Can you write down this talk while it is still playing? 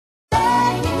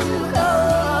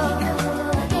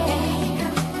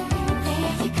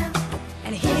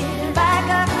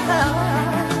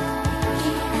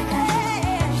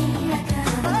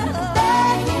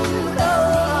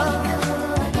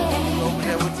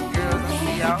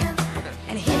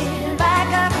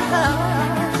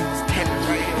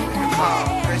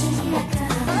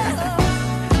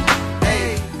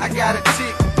got a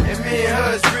chick, and me and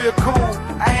her is real cool.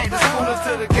 I had to school her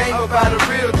to the game about a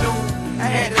real dude. I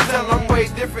had to tell I'm way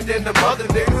different than the mother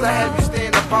niggas. I had me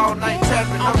staying up all night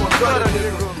trapping, I'm a gutter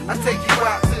nigga. I take you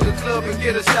out to the club and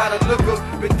get a shot of liquor.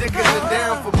 Been dicking her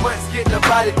down for months, getting her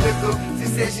body thicker. She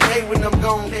said she hate when I'm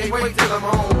gone, can't wait till I'm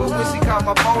home. But when she called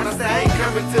my phone, I said I ain't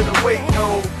coming to the wake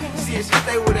home. She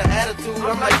stay with an attitude,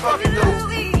 I'm like fuck it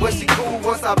though. But she cool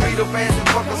once I beat her fast and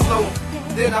fuck her slow.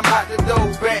 Then I'm out the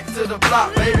door, back to the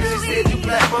block, baby. She said, you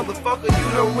black motherfucker, you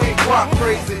done went guap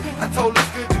crazy. I told her,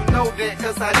 good you know that,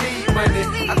 cause I need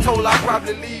money. I told her I'd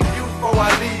probably leave you before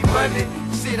I leave money.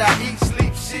 Shit, I eat,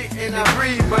 sleep, shit, and I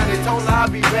breathe money. Told her I'll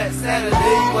be back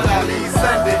Saturday, but I leave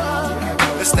Sunday.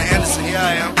 Mr. Anderson, here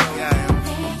I am.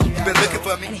 You been looking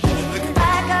for me? Looking.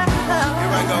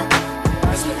 Here I go.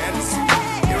 Mr. Anderson.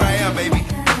 Here I am, baby.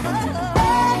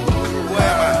 Where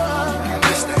am I? I'm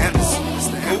Mr. Anderson.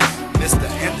 Mr. Anderson. Mr.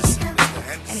 Anderson. Mr.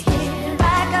 Anderson. Here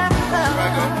I go.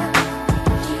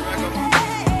 Here I go.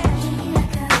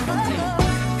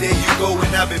 There you go,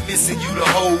 and I've been missing you the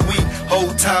whole week.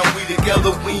 Whole time we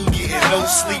together, we ain't getting no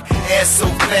sleep. Ass so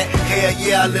fat, hell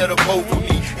yeah, I let her roll for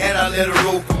me. And I let her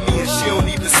roll for me, and she don't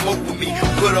even smoke with me.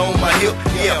 Put her on my hip,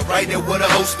 yeah, right there where the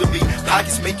host to be.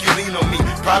 Pockets make you lean on me,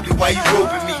 probably why you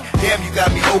roping me. Damn, you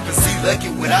got me open, see, lucky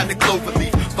without the clover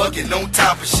leaf. Fucking no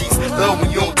top of sheets, love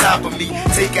when you on top of me.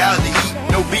 Take her out to eat,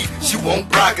 no beef, she won't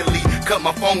broccoli. Cut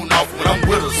my phone off when I'm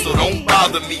with her, so don't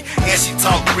bother me. And she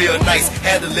talk real nice,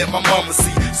 had to let my mama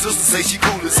see. Sister say she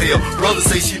cool as hell, brother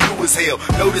say she new as hell.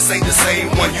 No, this ain't the same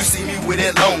one, you see me with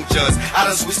that long johns. I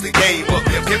done switched the game up,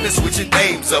 yeah, pimpin' switching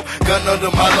names up. Gun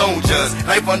under my long johns,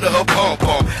 knife under her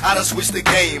pom-pom. I done switched the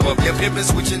game up, yeah, pimpin'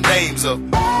 switching names up.